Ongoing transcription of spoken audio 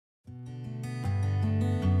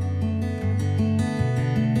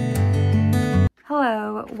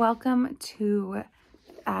Hello, welcome to,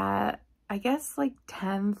 I guess like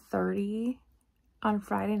 10:30 on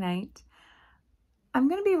Friday night. I'm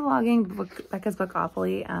going to be vlogging Becca's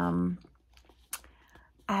Bookopoly,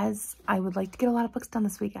 as I would like to get a lot of books done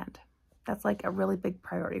this weekend. That's like a really big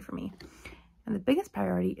priority for me. And the biggest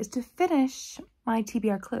priority is to finish my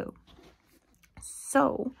TBR Clue.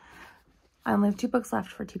 So, I only have 2 books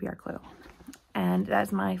left for TBR Clue. And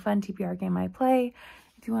that's my fun TBR game I play.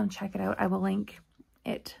 If you want to check it out, I will link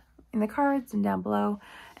it in the cards and down below.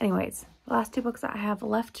 Anyways, the last 2 books that I have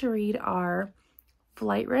left to read are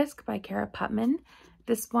Flight Risk by Kara Putman.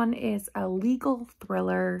 This one is a legal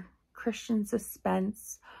thriller, Christian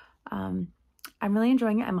suspense. I'm really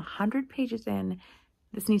enjoying it. I'm 100 pages in.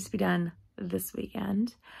 This needs to be done this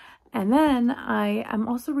weekend. And then I am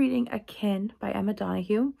also reading Akin by Emma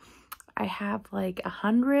Donoghue. I have like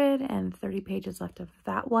 130 pages left of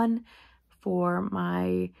that one for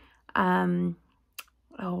my, I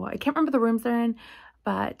can't remember the rooms they're in,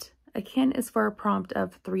 but Akin is for a prompt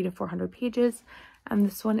of 300 to 400 pages. And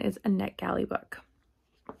this one is a NetGalley book.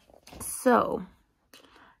 So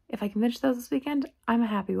if I can finish those this weekend, I'm a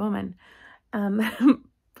happy woman.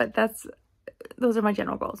 But those are my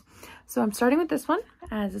general goals. So I'm starting with this one,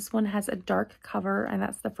 as this one has a dark cover, and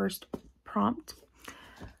that's the first prompt.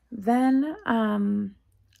 Then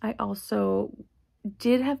I also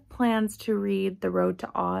did have plans to read The Road to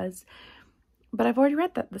Oz, but I've already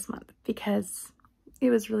read that this month because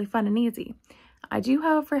it was really fun and easy. I do,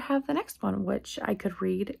 however, have the next one, which I could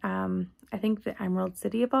read. I think The Emerald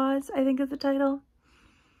City of Oz, I think is the title.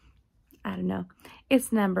 I don't know.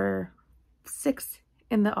 It's number 6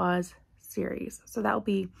 in the Oz series. So that will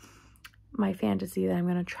be my fantasy that I'm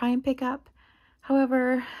going to try and pick up.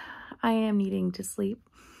 However, I am needing to sleep.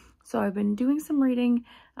 So I've been doing some reading.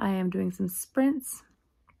 I am doing some sprints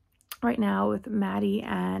right now with Maddie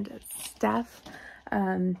and Steph.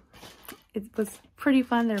 It was pretty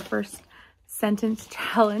fun, their first sentence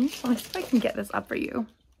challenge. Let me see if I can get this up for you.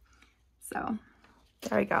 So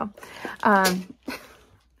there we go.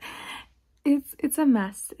 It's a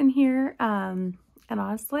mess in here. And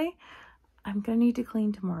honestly, I'm gonna need to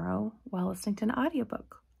clean tomorrow while listening to an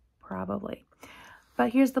audiobook, probably.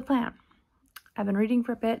 But here's the plan. I've been reading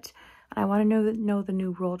for a bit, and I want to know the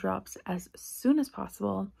new roll drops as soon as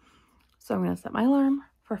possible. So I'm going to set my alarm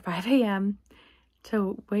for 5 a.m.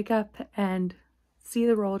 to wake up and see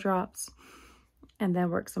the roll drops and then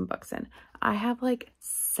work some books in. I have like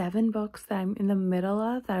 7 books that I'm in the middle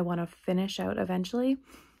of that I want to finish out eventually.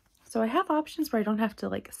 So I have options where I don't have to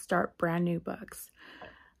like start brand new books.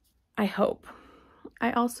 I hope.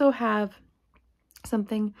 I also have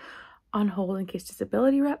something on hold in case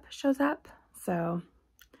disability rep shows up. So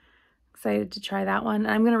excited to try that one.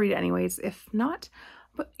 I'm going to read it anyways, if not,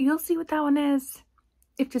 but you'll see what that one is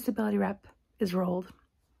if disability rep is rolled.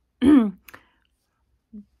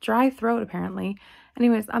 Dry throat, apparently.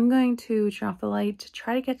 Anyways, I'm going to turn off the light to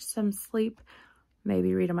try to get some sleep,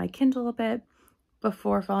 maybe read on my Kindle a bit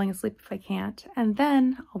before falling asleep if I can't. And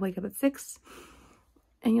then I'll wake up at 6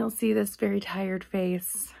 and you'll see this very tired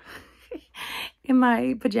face in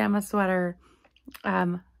my pajama sweater,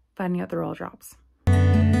 finding out the roll drops.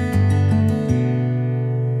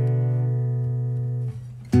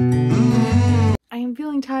 I am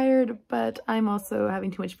feeling tired, but I'm also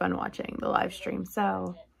having too much fun watching the live stream,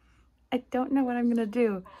 so I don't know what I'm gonna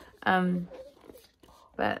do.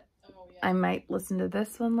 But I might listen to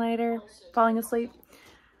this one later, falling asleep.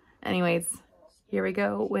 Anyways, here we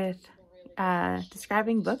go with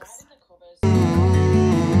describing books.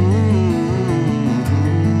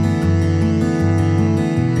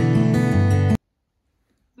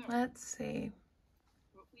 Let's see.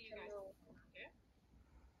 Hopefully you guys can hear it.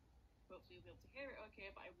 Hopefully you'll be able to hear it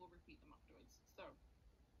okay, but I will repeat them afterwards. So,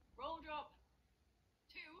 roll drop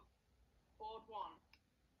 2, board 1.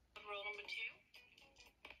 Roll number 2.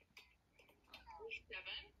 7.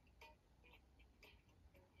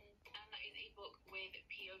 And that is a book with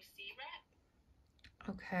POC rep.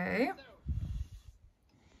 Okay. So,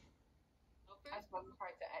 I suppose I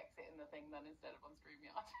tried to exit in the thing then instead of on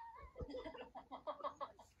StreamYard.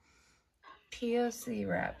 POC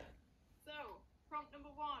rep. So, prompt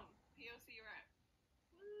number 1, POC rep.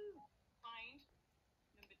 Woo. Find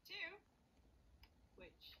number 2,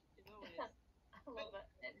 which is always... I love it.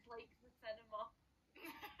 It's like the cinema.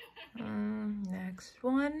 Next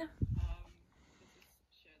one. This is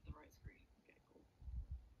shared the right screen. Okay, cool.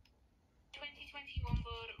 2021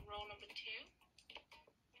 board roll number 2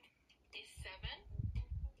 is 7.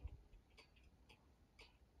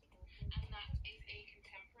 And that is a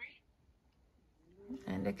contemporary.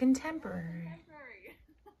 And a contemporary.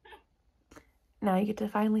 now you get to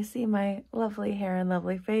finally see my lovely hair and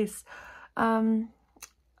lovely face.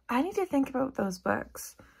 I need to think about those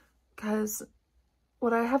books because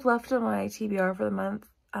what I have left on my TBR for the month,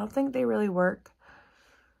 I don't think they really work.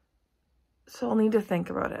 So I'll need to think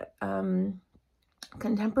about it.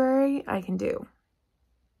 Contemporary, I can do.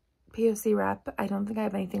 POC rep, I don't think I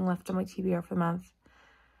have anything left on my TBR for the month.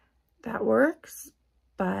 That works,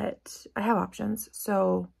 but I have options,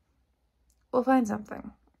 so we'll find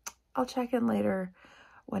something. I'll check in later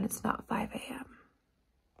when it's not 5 a.m.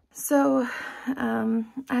 So, I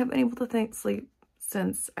have been able to sleep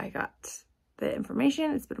since I got the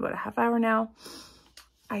information. It's been about a half hour now.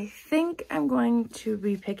 I think I'm going to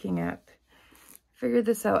be picking up, figure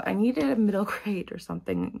this out. I needed a middle grade or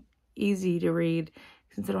something easy to read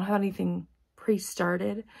since I don't have anything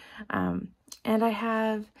pre-started. And I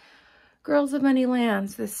have Girls of Many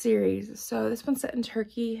Lands, this series. So this one's set in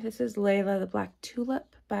Turkey. This is Layla the Black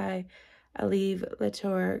Tulip by Aliv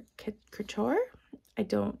Latour Couture.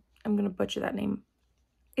 I'm going to butcher that name.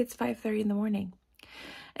 It's 5:30 in the morning.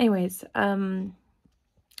 Anyways, I'm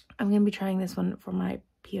going to be trying this one for my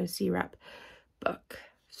POC rep book.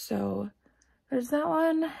 So there's that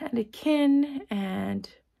one, and Akin, and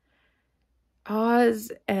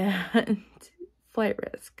Oz, and Flight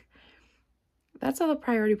Risk. That's all the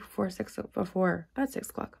priority not 6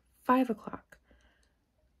 o'clock, 5 o'clock.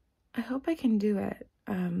 I hope I can do it,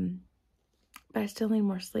 but I still need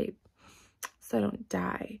more sleep so I don't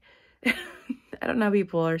die. I don't know how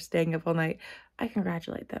people are staying up all night. I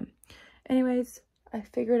congratulate them. Anyways, I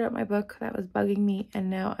figured out my book that was bugging me, and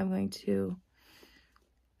now I'm going to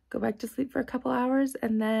go back to sleep for a couple hours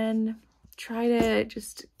and then try to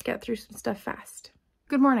just get through some stuff fast.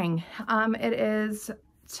 Good morning. It is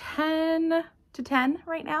 10 to 10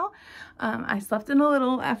 right now. I slept in a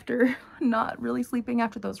little after not really sleeping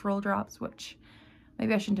after those roll drops, which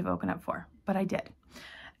maybe I shouldn't have woken up for, but I did.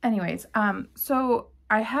 Anyways, so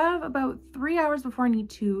I have about 3 hours before I need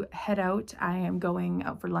to head out. I am going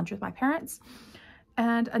out for lunch with my parents.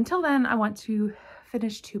 And until then, I want to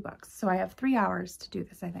finish 2 books. So I have 3 hours to do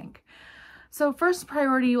this, I think. So first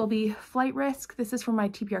priority will be Flight Risk. This is for my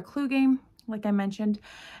TBR clue game, like I mentioned.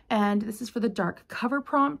 And this is for the dark cover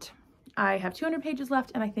prompt. I have 200 pages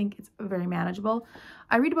left, and I think it's very manageable.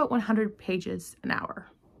 I read about 100 pages an hour,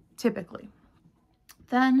 typically.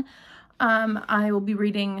 Then I will be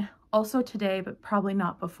reading also today, but probably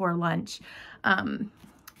not before lunch.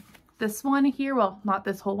 This one here, well, not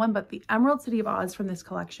this whole one, but the Emerald City of Oz from this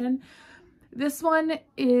collection. This one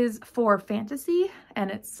is for fantasy,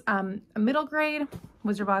 and it's a middle grade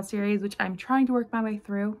Wizard of Oz series, which I'm trying to work my way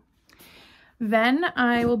through. Then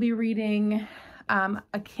I will be reading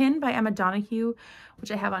Akin by Emma Donoghue,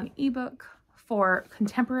 which I have on ebook for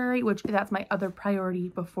contemporary, which that's my other priority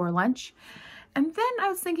before lunch. And then I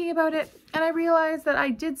was thinking about it, and I realized that I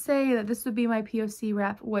did say that this would be my POC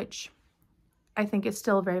rep, which I think is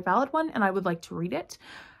still a very valid one, and I would like to read it.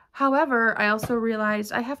 However, I also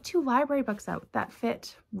realized I have 2 library books out that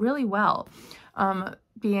fit really well,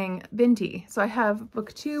 being Binti. So I have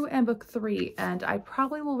book 2 and book 3, and I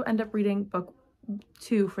probably will end up reading book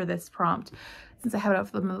 2 for this prompt since I have it out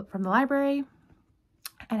from the library,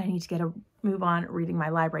 and I need to get a move on reading my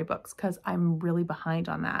library books because I'm really behind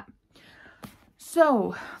on that.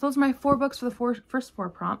 So those are my 4 books for the first 4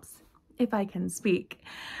 prompts, if I can speak.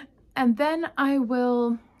 And then I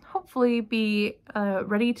will hopefully be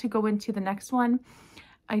ready to go into the next one.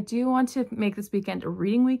 I do want to make this weekend a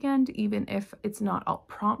reading weekend, even if it's not all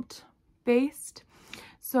prompt based.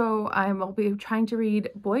 So I will be trying to read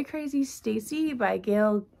Boy Crazy Stacy by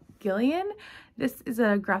Gail Gillian. This is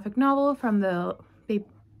a graphic novel from the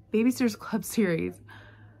Babysitters Club series.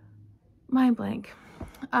 Mind blank.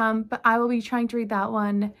 But I will be trying to read that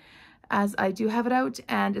one as I do have it out,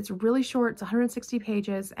 and it's really short. It's 160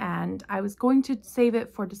 pages, and I was going to save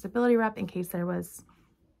it for disability rep in case there was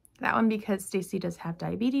that one because Stacy does have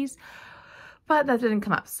diabetes, but that didn't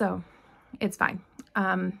come up, so it's fine.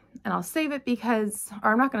 And I'll save it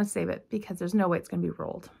or I'm not going to save it because there's no way it's going to be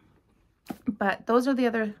rolled. But those are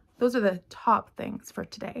the top things for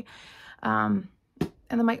today. And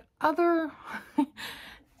then my other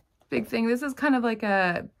big thing, this is kind of like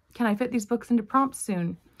a, can I fit these books into prompts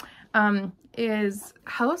soon? Is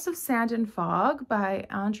House of Sand and Fog by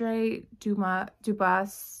Andre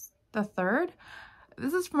Dubas III.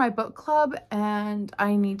 This is for my book club, and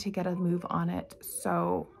I need to get a move on it.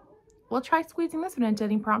 So we'll try squeezing this one into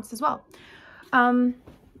any prompts as well.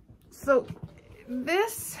 So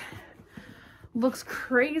this looks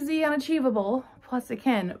crazy unachievable, plus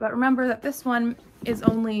Akin, but remember that this one is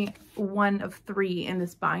only 1 of 3 in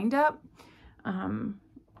this bind up.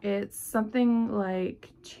 It's something like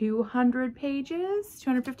 200 pages,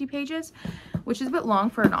 250 pages, which is a bit long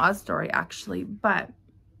for an Oz story actually, but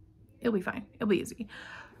it'll be fine. It'll be easy.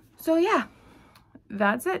 So yeah,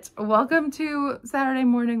 that's it. Welcome to Saturday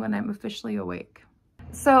morning when I'm officially awake.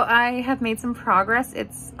 So I have made some progress.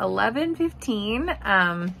 It's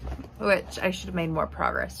 11:15, which I should have made more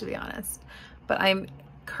progress to be honest, but I'm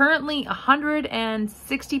currently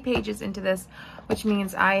 160 pages into this, which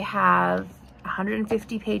means I have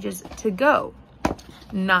 150 pages to go.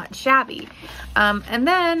 Not shabby. And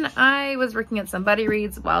then I was working at some buddy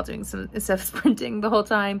reads while doing some stuff sprinting the whole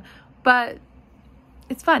time, but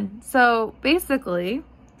it's fun. So basically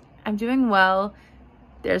I'm doing well.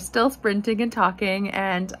 There's still sprinting and talking,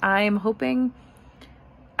 and I'm hoping,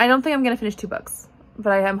 I don't think I'm gonna finish 2 books,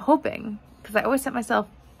 but I am hoping, because I always set myself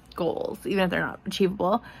goals even if they're not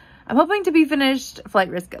achievable. I'm hoping to be finished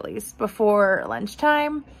Flight Risk at least before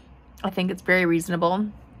lunchtime. I think it's very reasonable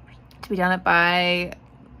to be done it by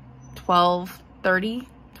 12:30,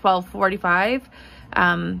 12:45.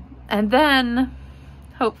 And then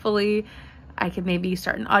hopefully I can maybe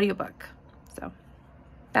start an audiobook. So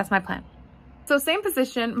that's my plan. So same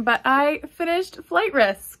position, but I finished Flight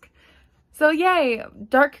Risk. So yay,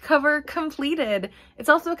 dark cover completed. It's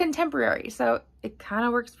also a contemporary, so it kind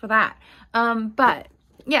of works for that. But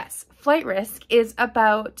yes, Flight Risk is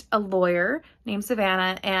about a lawyer named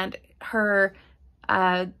Savannah and her,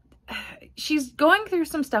 she's going through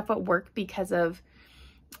some stuff at work because of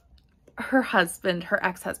her husband, her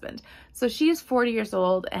ex-husband. So she is 40 years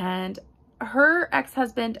old and her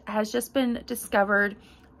ex-husband has just been discovered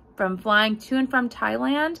from flying to and from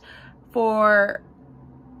Thailand for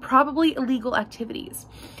probably illegal activities.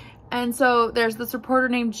 And so there's this reporter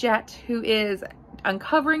named Jet who is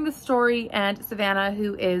uncovering the story, and Savannah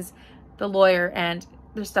who is the lawyer, and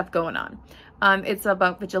there's stuff going on. It's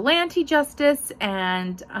about vigilante justice,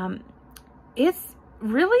 and it's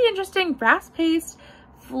really interesting, fast-paced,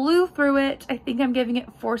 flew through it. I think I'm giving it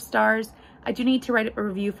 4 stars. I do need to write a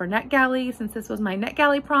review for NetGalley since this was my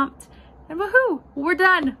NetGalley prompt, and woohoo, we're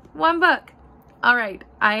done. 1 book. All right,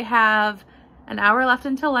 I have an hour left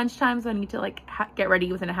until lunchtime, so I need to like get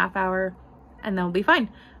ready within a half hour and then we'll be fine.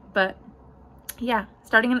 But yeah,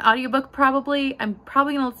 starting an audiobook probably. I'm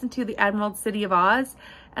probably gonna listen to The Emerald City of Oz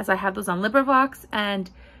as I have those on LibriVox, and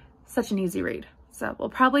such an easy read. So we'll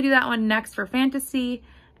probably do that one next for fantasy,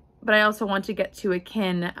 but I also want to get to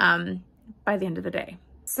Akin by the end of the day.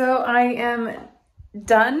 So I am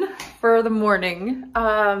done for the morning.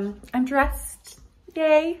 I'm dressed,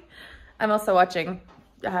 yay. I'm also watching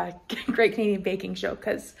Great Canadian Baking Show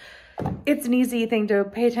because it's an easy thing to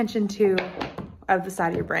pay attention to out of the side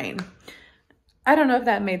of your brain. I don't know if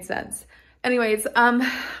that made sense. Anyways,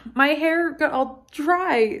 my hair got all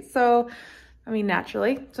dry, so, I mean,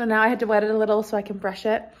 naturally. So now I had to wet it a little so I can brush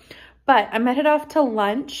it. But I'm headed off to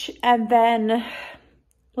lunch, and then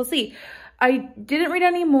we'll see. I didn't read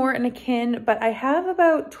any more in Akin, but I have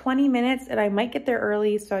about 20 minutes, and I might get there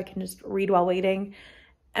early so I can just read while waiting.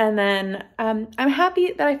 And then I'm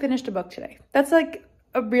happy that I finished a book today. That's like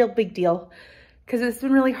a real big deal because it's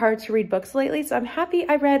been really hard to read books lately. So I'm happy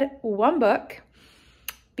I read 1 book,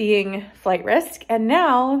 being Flight Risk, and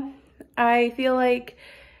now I feel like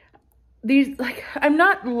I'm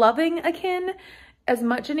not loving Akin as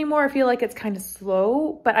much anymore. I feel like it's kind of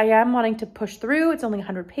slow, but I am wanting to push through. It's only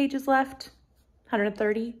 100 pages left,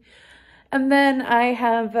 130. And then I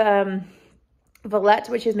have Valette,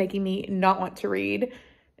 which is making me not want to read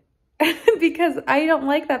because I don't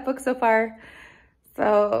like that book so far.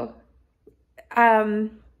 So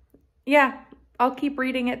yeah, I'll keep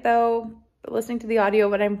reading it though, but listening to the audio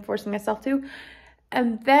when I'm forcing myself to.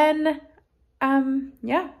 And then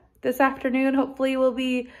yeah, this afternoon hopefully will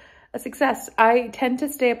be a success. I tend to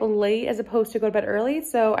stay up late as opposed to go to bed early,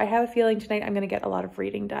 so I have a feeling tonight I'm going to get a lot of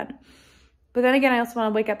reading done. But then again, I also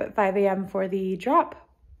want to wake up at 5 a.m. for the drop,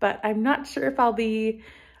 but I'm not sure if I'll be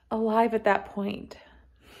alive at that point.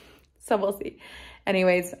 So we'll see.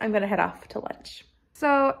 Anyways, I'm going to head off to lunch.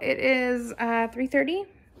 So it is 3:30,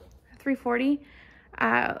 3:40.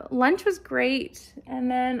 Lunch was great, and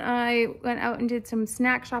then I went out and did some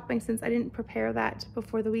snack shopping since I didn't prepare that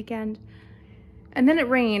before the weekend. And then it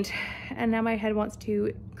rained, and now my head wants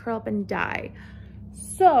to curl up and die.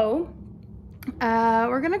 So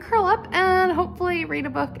we're gonna curl up and hopefully read a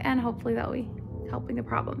book, and hopefully that'll be helping the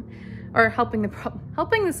problem, or helping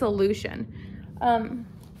the solution.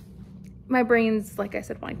 My brain's, like I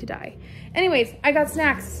said, wanting to die. Anyways, I got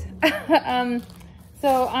snacks.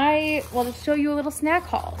 So I will just show you a little snack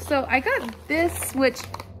haul. So I got this, which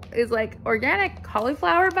is like organic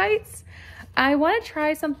cauliflower bites. I want to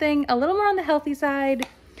try something a little more on the healthy side.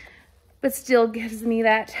 but still gives me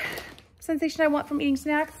that sensation I want from eating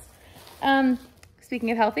snacks.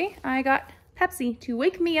 Speaking of healthy, I got Pepsi to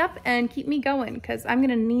wake me up and keep me going because I'm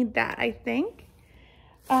gonna need that, I think.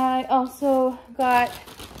 I also got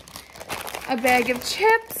a bag of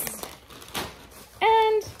chips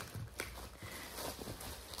and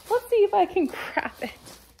let's see if I can grab it.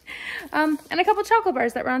 And a couple chocolate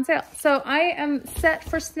bars that were on sale. So I am set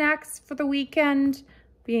for snacks for the weekend,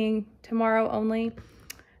 being tomorrow only.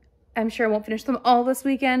 I'm sure I won't finish them all this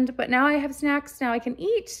weekend, but now I have snacks. Now I can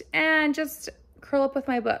eat and just curl up with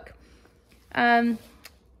my book.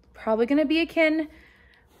 Probably gonna be Akin,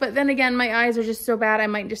 but then again, my eyes are just so bad, I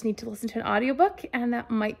might just need to listen to an audiobook, and that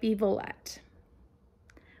might be Volette.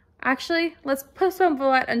 Actually, let's postpone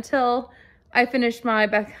Volette until I finish my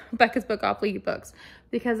Becca's Bookoplathon books,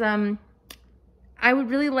 because I would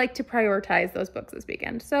really like to prioritize those books this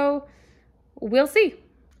weekend. So we'll see.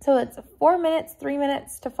 So it's 4 minutes, 3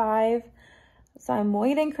 minutes to 5. So I'm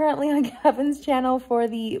waiting currently on Kevin's channel for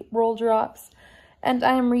the roll drops, and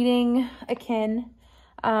I am reading Akin.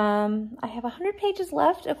 I have 100 pages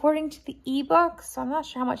left according to the ebook, so I'm not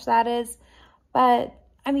sure how much that is, but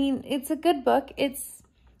I mean, it's a good book. It's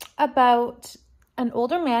about an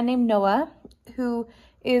older man named Noah who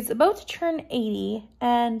is about to turn 80,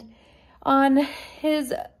 and on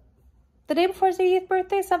the day before his 80th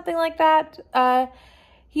birthday, something like that,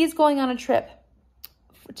 he's going on a trip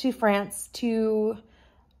to France to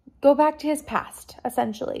go back to his past,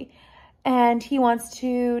 essentially. And he wants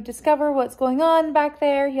to discover what's going on back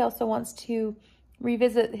there. He also wants to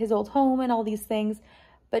revisit his old home and all these things.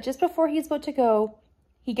 But just before he's about to go,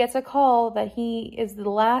 he gets a call that he is the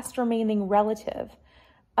last remaining relative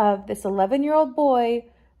of this 11-year-old boy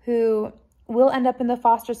who will end up in the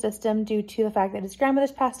foster system due to the fact that his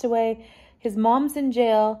grandmother's passed away, his mom's in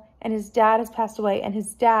jail, and his dad has passed away. And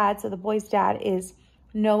his dad, so the boy's dad, is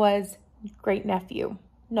Noah's great-nephew.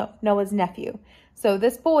 No, Noah's nephew. So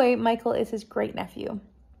this boy, Michael, is his great-nephew.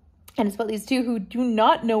 And it's about these two who do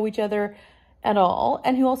not know each other at all,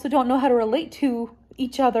 and who also don't know how to relate to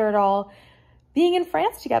each other at all, being in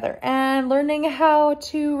France together and learning how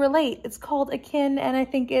to relate. It's called Akin, and I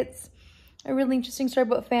think it's a really interesting story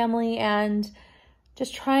about family and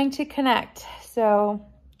just trying to connect. So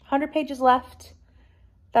 100 pages left.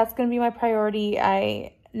 That's going to be my priority.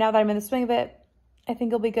 Now that I'm in the swing of it, I think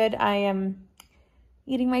it'll be good. I am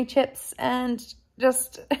eating my chips and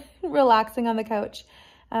just relaxing on the couch.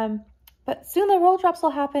 But soon the roll drops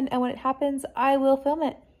will happen, and when it happens, I will film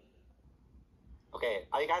it. Okay,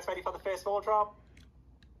 are you guys ready for the first roll drop?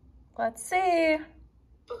 Let's see.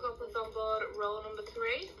 Bookoplathon board roll number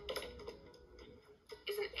 3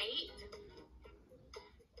 is an 8.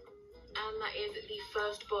 And that is the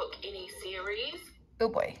first book in a series. Oh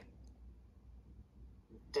boy.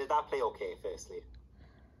 Did that play okay, firstly?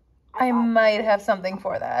 I might have something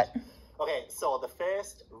for that. Okay, so the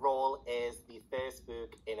first roll is the first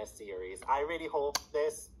book in a series. I really hope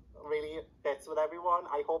this really fits with everyone.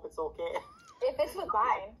 I hope it's okay. It fits with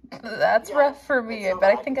mine. That's rough for me, but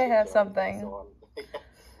I think I have something. All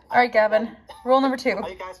right, Gavin, roll number 2. Are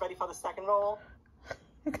you guys ready for the second roll?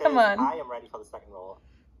 Come on. I am ready for the second roll.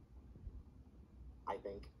 I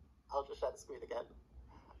think. I'll just share the screen again.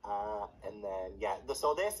 And then, yeah.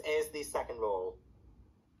 So this is the second roll.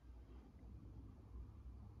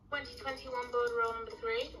 2021 board roll number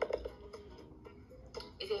 3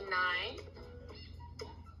 is a 9.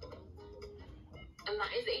 And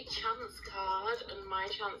that is a chance card, and my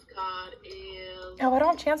chance card is... Oh, I don't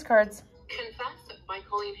have chance cards. Confess by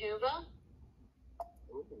Colleen Hoover.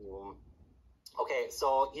 Ooh. Okay,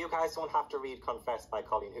 so you guys don't have to read Confess by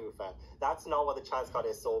Colleen Hoover. That's not what the chance card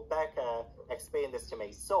is. So Becca explained this to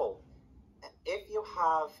me. So if you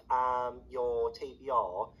have your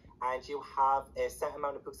TBR and you have a set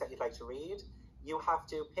amount of books that you'd like to read, you have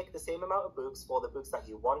to pick the same amount of books for the books that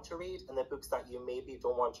you want to read and the books that you maybe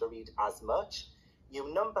don't want to read as much.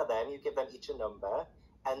 You number them, you give them each a number,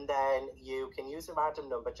 and then you can use a random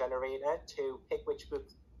number generator to pick which book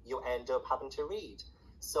you end up having to read.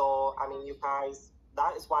 So, I mean, you guys,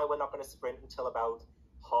 that is why we're not going to sprint until about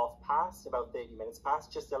half past, about 30 minutes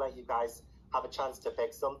past, just to let you guys have a chance to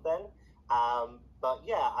pick something. But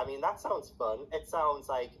yeah, I mean, that sounds fun. It sounds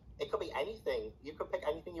like it could be anything. You could pick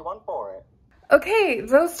anything you want for it. Okay,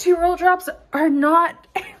 those 2 roll drops are not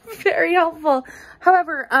very helpful.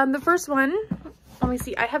 However, the first one, let me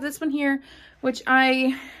see, I have this one here, which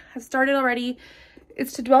I have started already.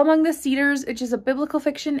 It's To Dwell Among the Cedars, which is a biblical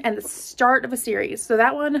fiction and the start of a series. So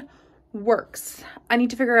that one works. I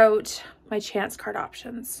need to figure out my chance card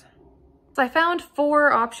options. So I found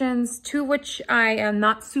 4 options, 2 of which I am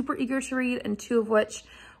not super eager to read and 2 of which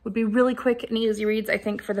would be really quick and easy reads, I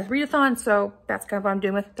think, for the readathon. So that's kind of what I'm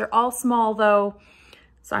doing with it. They're all small though,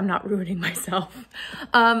 so I'm not ruining myself.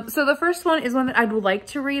 So the first one is one that I would like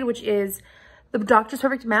to read, which is The Doctor's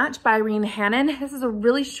Perfect Match by Irene Hannon. This is a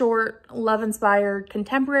really short, love-inspired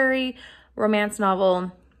contemporary romance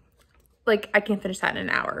novel. Like, I can finish that in an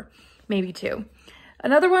hour, maybe 2.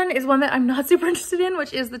 Another one is one that I'm not super interested in,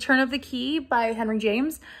 which is The Turn of the Key by Henry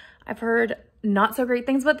James. I've heard not so great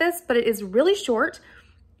things about this, but it is really short.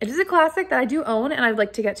 It is a classic that I do own and I'd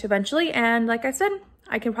like to get to eventually. And like I said,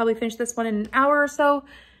 I can probably finish this one in an hour or so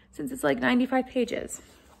since it's like 95 pages.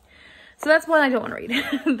 So that's one I don't want to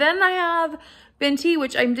read. Then I have Binti,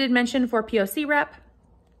 which I did mention for POC rep.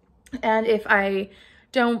 And if I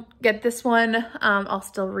don't get this one, I'll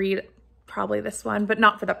still read probably this one, but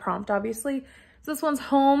not for the prompt, obviously. So this one's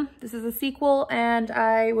Home. This is a sequel and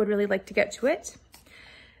I would really like to get to it.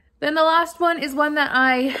 Then the last one is one that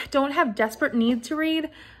I don't have desperate need to read,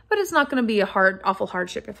 but it's not going to be a awful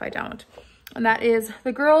hardship if I don't. And that is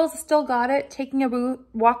The Girls Still Got It, Taking a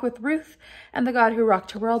Walk with Ruth and the God Who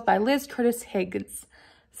Rocked Her World by Liz Curtis Higgs.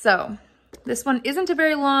 So this one isn't a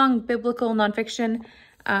very long biblical nonfiction.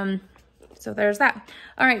 So there's that.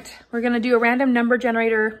 All right, we're going to do a random number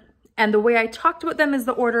generator. And the way I talked about them is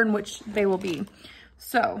the order in which they will be.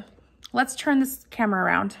 So let's turn this camera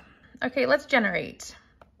around. Okay, let's generate.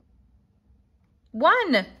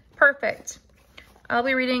 1. Perfect. I'll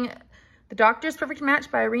be reading The Doctor's Perfect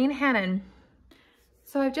Match by Irene Hannon.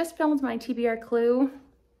 So I've just filmed my TBR clue.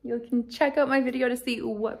 You can check out my video to see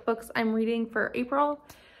what books I'm reading for April.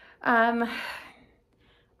 I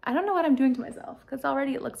don't know what I'm doing to myself because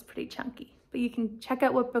already it looks pretty chunky, but you can check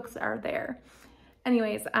out what books are there.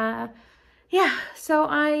 Anyways, yeah, so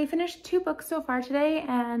I finished 2 books so far today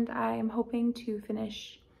and I'm hoping to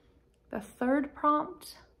finish the 3rd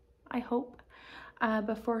prompt, I hope,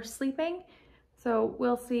 before sleeping. So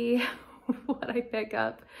we'll see what I pick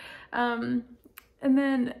up. And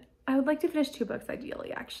then I would like to finish 2 books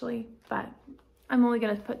ideally, actually, but I'm only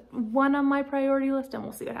gonna put 1 on my priority list and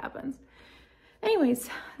we'll see what happens. Anyways,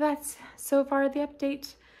 that's so far the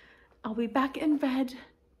update. I'll be back in bed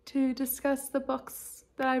to discuss the books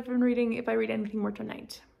that I've been reading if I read anything more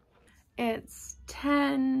tonight. It's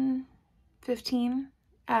 10:15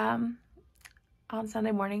 on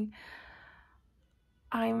Sunday morning.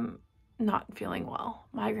 I'm not feeling well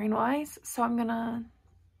migraine-wise, so I'm gonna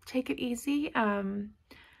take it easy.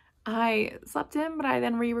 I slept in, but I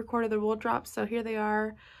then re-recorded the roll drops, so here they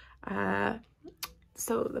are.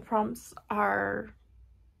 So the prompts are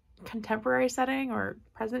contemporary setting or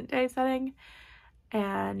present day setting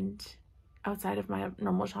and outside of my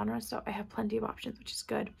normal genre, so I have plenty of options, which is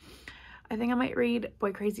good. I think I might read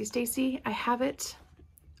Boy Crazy Stacy. I have it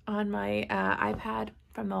on my iPad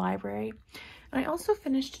from the library, and I also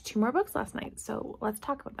finished 2 more books last night, so let's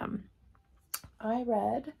talk about them. I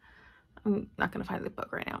read, I'm not going to find the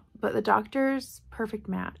book right now, but The Doctor's Perfect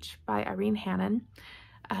Match by Irene Hannon.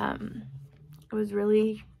 It was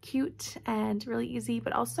really cute and really easy,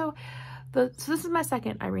 but also so this is my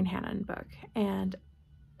 2nd Irene Hannon book, and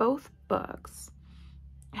both books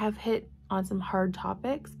have hit on some hard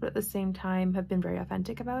topics, but at the same time have been very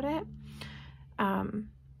authentic about it.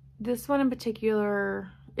 This one in particular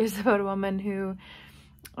is about a woman who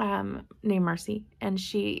named Marcy, and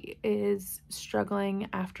she is struggling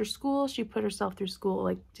after school. She put herself through school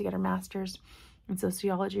like to get her master's in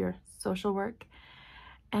sociology or social work,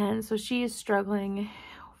 and so she is struggling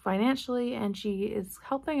financially, and she is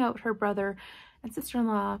helping out her brother and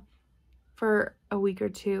sister-in-law for a week or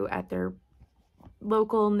 2 at their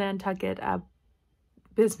local Nantucket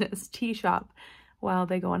business tea shop while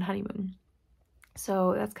they go on honeymoon.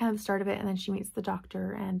 So that's kind of the start of it, and then she meets the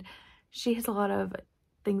doctor, and she has a lot of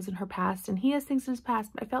things in her past and he has things in his past,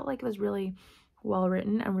 but I felt like it was really well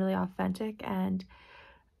written and really authentic, and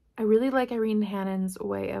I really like Irene Hannon's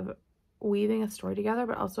way of weaving a story together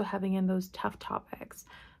but also having in those tough topics.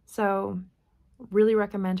 So really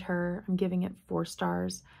recommend her. I'm giving it 4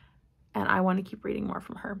 stars and I want to keep reading more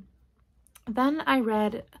from her. Then I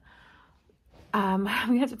read,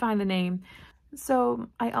 we have to find the name. So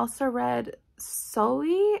I also read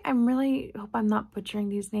Sully. I really hope I'm not butchering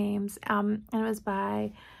these names. And it was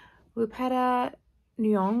by Lupita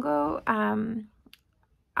Nyong'o.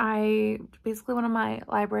 I basically went on my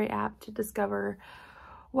library app to discover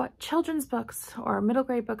what children's books or middle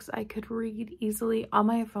grade books I could read easily on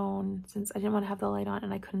my phone, since I didn't want to have the light on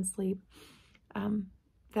and I couldn't sleep,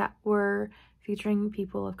 that were featuring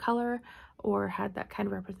people of color or had that kind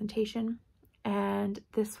of representation. And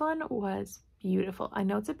this one was beautiful. I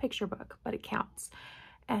know it's a picture book, but it counts.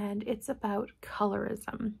 And it's about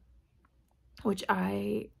colorism, which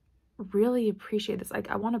I really appreciate this. Like,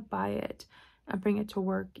 I want to buy it and bring it to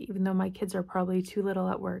work, even though my kids are probably too little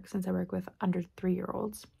at work since I work with under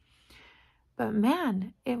 3-year-olds. But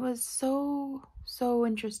man, it was so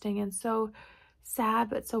interesting and so sad,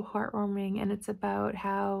 but so heartwarming. And it's about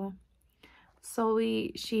how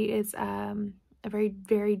Sully, she is a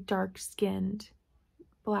very dark-skinned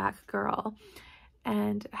Black girl,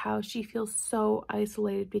 and how she feels so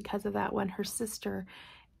isolated because of that, when her sister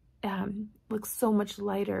looks so much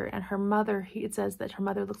lighter, and her mother, it says that her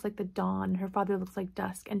mother looks like the dawn, her father looks like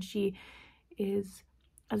dusk, and she is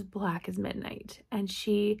as black as midnight, and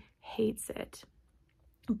she hates it.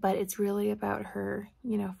 But it's really about her,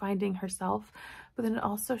 you know, finding herself. But then it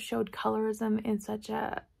also showed colorism in such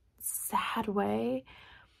a sad way.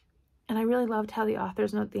 And I really loved how the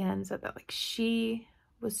author's note at the end said that, like, she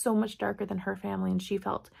was so much darker than her family, and she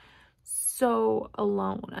felt so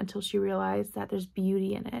alone until she realized that there's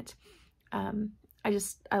beauty in it.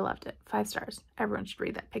 I loved it. 5 stars. Everyone should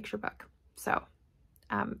read that picture book. So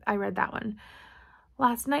I read that one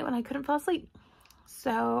last night when I couldn't fall asleep.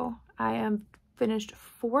 So I am finished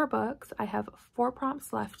 4 books. I have 4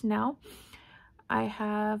 prompts left now. I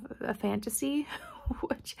have a fantasy,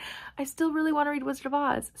 which I still really want to read, Wizard of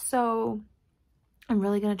Oz. So I'm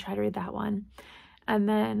really going to try to read that one. And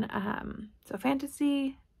then, so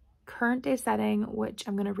fantasy, current day setting, which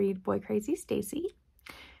I'm going to read Boy Crazy Stacy,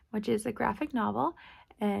 which is a graphic novel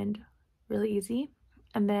and really easy.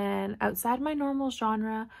 And then outside my normal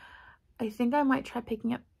genre, I think I might try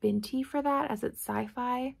picking up Binti for that, as it's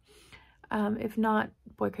sci-fi. If not,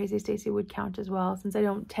 Boy Crazy Stacy would count as well, since I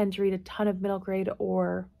don't tend to read a ton of middle grade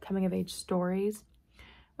or coming of age stories,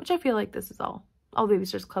 which I feel like this is all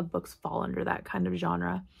Babysitters Club books fall under that kind of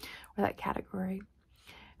genre or that category.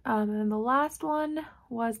 And then the last one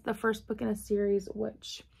was the first book in a series,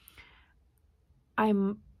 which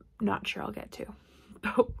I'm not sure I'll get to,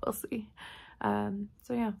 but we'll see.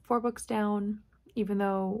 So yeah, 4 books down, even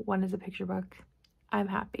though one is a picture book. I'm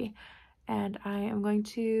happy, and I am going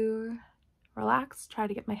to relax, try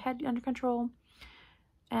to get my head under control,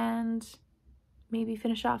 and maybe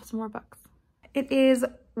finish off some more books. It is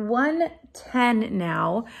 1:10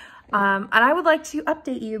 now, and I would like to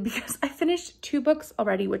update you because I finished 2 books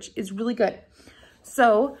already, which is really good.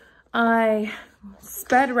 So I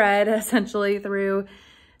sped read essentially through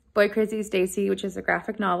Boy Crazy Stacy, which is a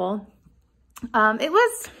graphic novel. It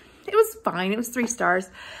was fine. It was 3 stars.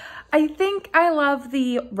 I think I love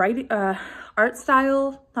the writing, art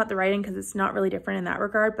style, not the writing because it's not really different in that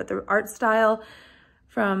regard, but the art style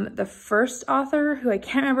from the first author, who I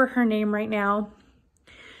can't remember her name right now,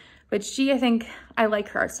 but I think I like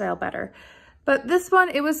her art style better. But this one,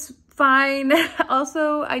 it was fine.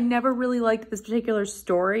 Also, I never really liked this particular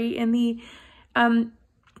story in the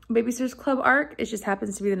Babysitters Club arc. It just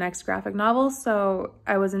happens to be the next graphic novel, so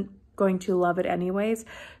I wasn't going to love it anyways.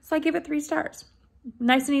 So I give it 3 stars.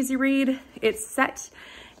 Nice and easy read. It's set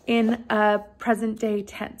in a present day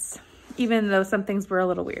tense, even though some things were a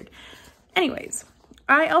little weird. Anyways,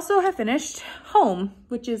 I also have finished Home,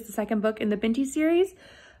 which is the 2nd book in the Binti series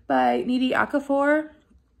by Nidhi Okafor.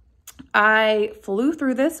 I flew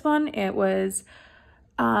through this one. It was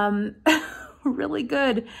really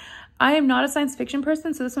good. I am not a science fiction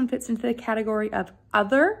person, so this one fits into the category of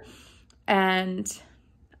other, and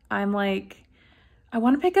I'm like, I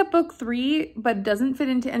want to pick up book 3, but it doesn't fit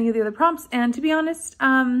into any of the other prompts. And to be honest,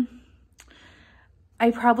 I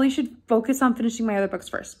probably should focus on finishing my other books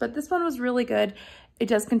first. But this one was really good. It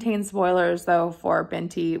does contain spoilers, though, for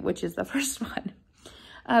Binti, which is the first one.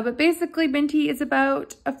 But basically, Binti is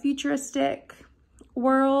about a futuristic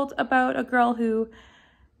world, about a girl who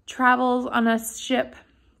travels on a ship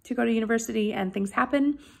to go to university, and things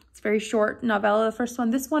happen. It's a very short novella, the first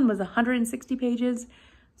one. This one was 160 pages.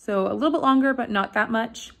 So a little bit longer, but not that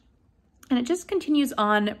much. And it just continues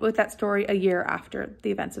on with that story a year after the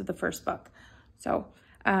events of the first book. So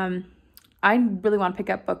I really want to pick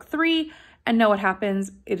up book 3 and know what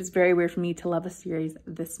happens. It is very weird for me to love a series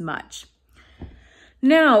this much.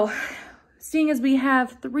 Now, seeing as we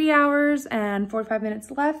have 3 hours and 45 minutes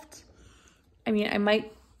left, I mean, I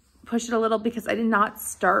might push it a little because I did not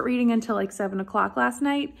start reading until like 7 o'clock last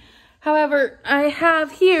night. However, I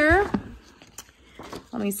have here,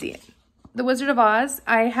 let me see it, The Wizard of Oz.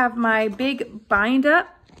 I have my big bind up,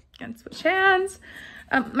 and switch hands,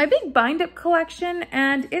 my big bind up collection,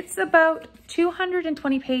 and it's about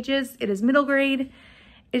 220 pages. It is middle grade.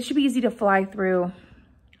 It should be easy to fly through,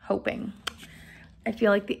 hoping. I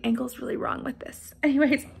feel like the angle's really wrong with this.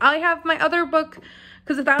 Anyways, I have my other book,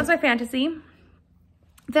 because that was my fantasy.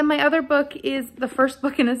 Then my other book is the first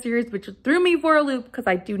book in a series, which threw me for a loop because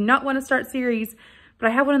I do not want to start series, but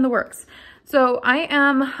I have one in the works. So I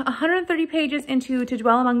am 130 pages into To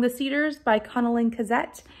Dwell Among the Cedars by Connelly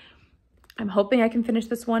Cazette. I'm hoping I can finish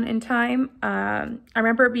this one in time. I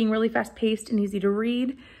remember it being really fast-paced and easy to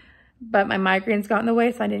read, but my migraines got in the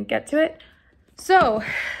way, so I didn't get to it. So,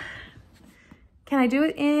 can I do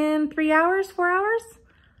it in 3 hours, 4 hours?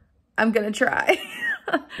 I'm gonna try.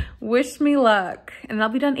 Wish me luck. And I'll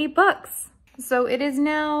be done 8 books. So it is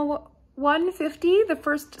now 1:50. The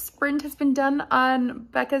first sprint has been done on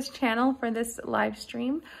Becca's channel for this live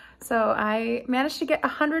stream. So I managed to get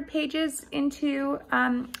 100 pages into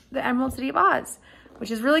the Emerald City of Oz,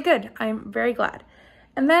 which is really good. I'm very glad.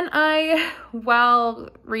 And then while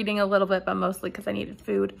reading a little bit, but mostly because I needed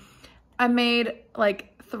food, I made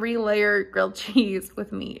like 3-layer grilled cheese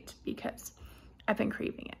with meat because I've been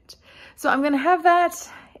craving it. So I'm gonna have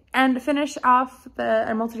that and finish off the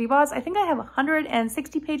Emerald City of Oz. I think I have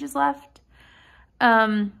 160 pages left.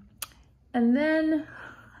 And then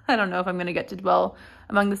I don't know if I'm gonna get to Dwell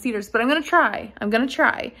Among the Cedars, but I'm gonna try.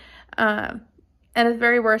 And at the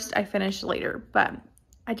very worst, I finish later, but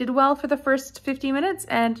I did well for the first 50 minutes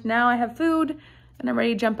and now I have food and I'm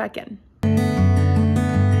ready to jump back in.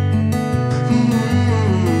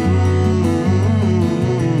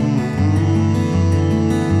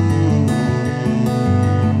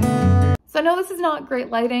 So I know this is not great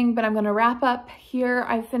lighting, but I'm gonna wrap up here.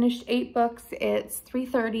 I've finished 8 books. It's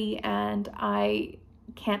 3:30 and I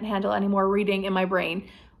can't handle any more reading in my brain.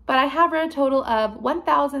 But I have read a total of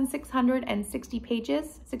 1,660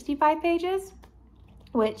 pages, 65 pages,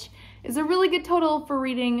 which is a really good total for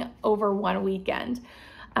reading over one weekend.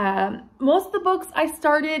 Most of the books I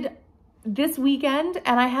started this weekend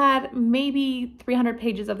and I had maybe 300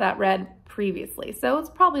 pages of that read previously. So it's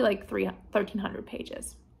probably like 1,300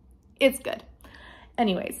 pages. It's good.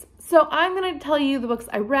 Anyways, so I'm gonna tell you the books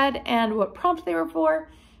I read and what prompt they were for.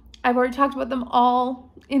 I've already talked about them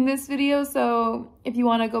all in this video, so if you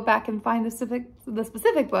wanna go back and find the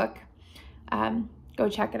specific book, go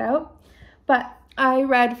check it out. But I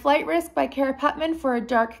read Flight Risk by Cara Putman for a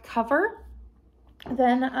dark cover.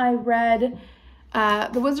 Then I read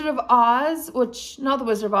The Wizard of Oz, not The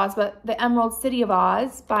Wizard of Oz, but The Emerald City of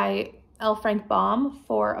Oz by L. Frank Baum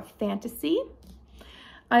for a fantasy.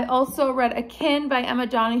 I also read Akin by Emma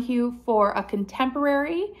Donoghue for a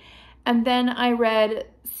contemporary. And then I read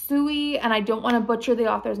Sui, and I don't want to butcher the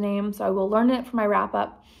author's name, so I will learn it for my wrap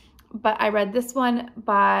up. But I read this one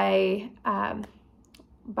by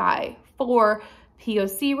for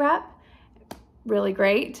POC Rep. Really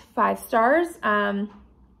great, 5 stars.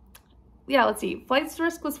 Yeah, let's see. Flight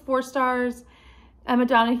Risk was 4 stars. Emma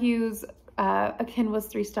Donoghue's Akin was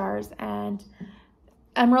 3 stars, and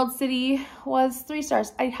Emerald City was 3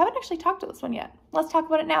 stars. I haven't actually talked about this one yet. Let's talk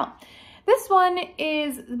about it now. This one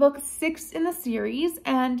is book 6 in the series,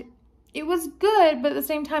 and it was good, but at the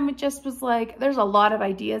same time, it just was like, there's a lot of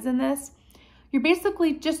ideas in this. You're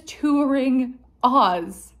basically just touring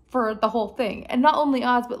Oz for the whole thing. And not only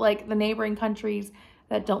Oz, but like the neighboring countries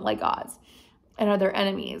that don't like Oz and are their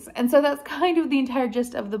enemies. And so that's kind of the entire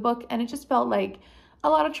gist of the book. And it just felt like a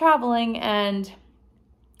lot of traveling, and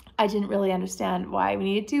I didn't really understand why we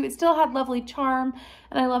needed to. It still had lovely charm,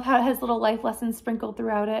 and I love how it has little life lessons sprinkled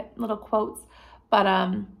throughout it, little quotes. But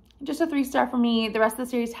just a 3-star for me. The rest of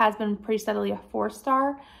the series has been pretty steadily a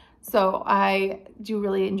 4-star. So I do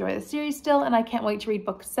really enjoy the series still, and I can't wait to read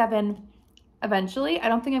book 7 eventually. I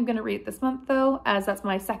don't think I'm going to read it this month though, as that's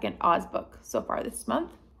my 2nd Oz book so far this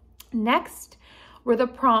month. Next were the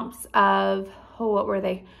prompts of, what were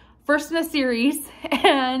they? First in a series,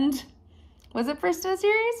 and was it first in a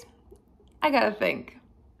series? I gotta think.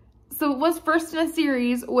 So it was first in a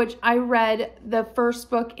series, which I read the first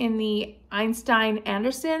book in the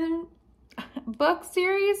Einstein-Anderson book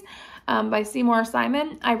series by Seymour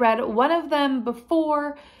Simon. I read one of them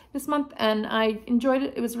before this month and I enjoyed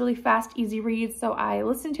it. It was really fast, easy read. So I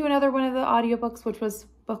listened to another one of the audiobooks, which was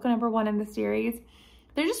book number 1 in the series.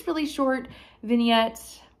 They're just really short vignette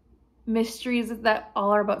mysteries that all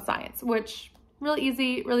are about science, which really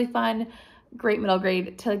easy, really fun. Great middle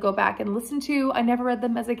grade to go back and listen to. I never read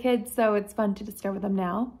them as a kid, so it's fun to discover them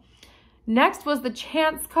now. Next was the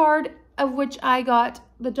Chance card, of which I got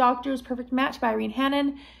The Doctor's Perfect Match by Irene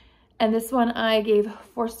Hannon. And this one I gave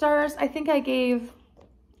 4 stars. I think I gave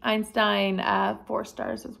Einstein 4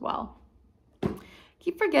 stars as well.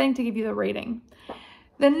 Keep forgetting to give you the rating.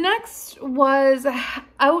 The next was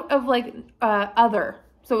out of like other.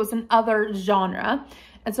 So it was an other genre.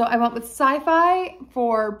 And so I went with sci-fi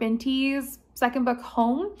for Binti's 2nd book,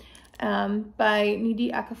 Home, by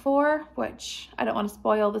Nidhi Ekafor, which I don't want to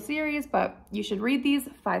spoil the series, but you should read these,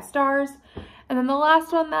 5 stars. And then the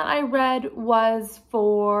last one that I read was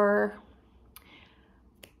for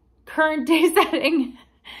current day setting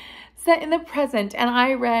set in the present. And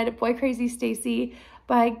I read Boy Crazy Stacy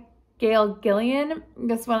by Gail Gillian.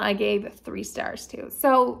 This one I gave 3 stars to.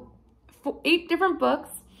 So 8 different books.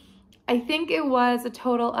 I think it was a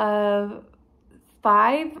total of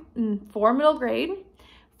 4 middle grade,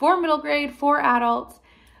 4 adults,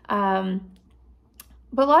 but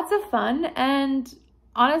lots of fun. And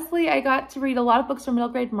honestly, I got to read a lot of books for middle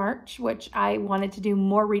grade March, which I wanted to do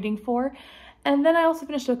more reading for. And then I also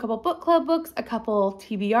finished a couple book club books, a couple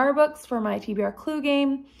TBR books for my TBR Clue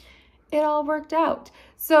game. It all worked out.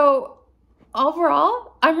 So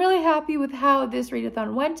overall, I'm really happy with how this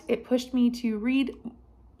readathon went. It pushed me to read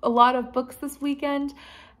a lot of books this weekend,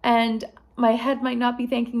 and my head might not be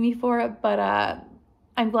thanking me for it, but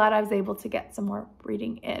I'm glad I was able to get some more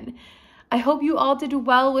reading in. I hope you all did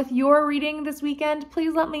well with your reading this weekend.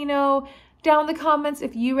 Please let me know down in the comments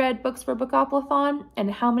if you read books for Bookoplathon and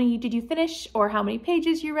how many did you finish or how many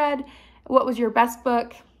pages you read. What was your best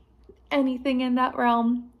book? Anything in that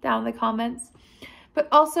realm down in the comments. But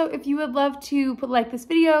also, if you would love to like this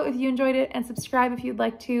video if you enjoyed it, and subscribe if you'd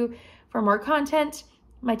like to for more content.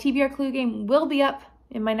 My TBR Clue game will be up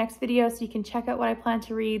in my next video, so you can check out what I plan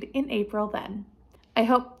to read in April then. I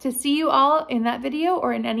hope to see you all in that video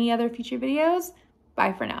or in any other future videos.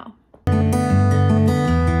 Bye for now.